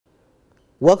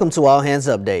Welcome to All Hands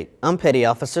Update. I'm Petty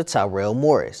Officer Tyrell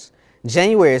Morris.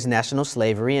 January is National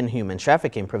Slavery and Human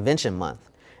Trafficking Prevention Month,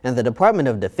 and the Department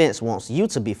of Defense wants you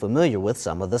to be familiar with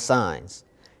some of the signs.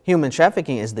 Human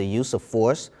trafficking is the use of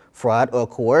force, fraud, or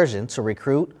coercion to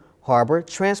recruit, harbor,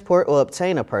 transport, or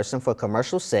obtain a person for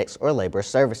commercial sex or labor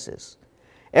services.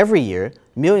 Every year,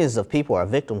 millions of people are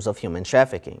victims of human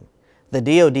trafficking. The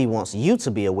DoD wants you to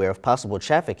be aware of possible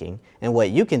trafficking and what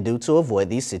you can do to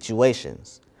avoid these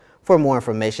situations. For more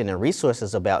information and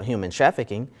resources about human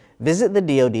trafficking, visit the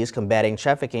DoD's Combating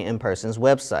Trafficking in Persons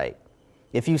website.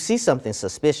 If you see something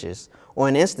suspicious or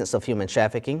an instance of human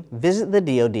trafficking, visit the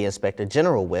DoD Inspector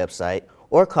General website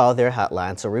or call their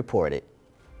hotline to report it.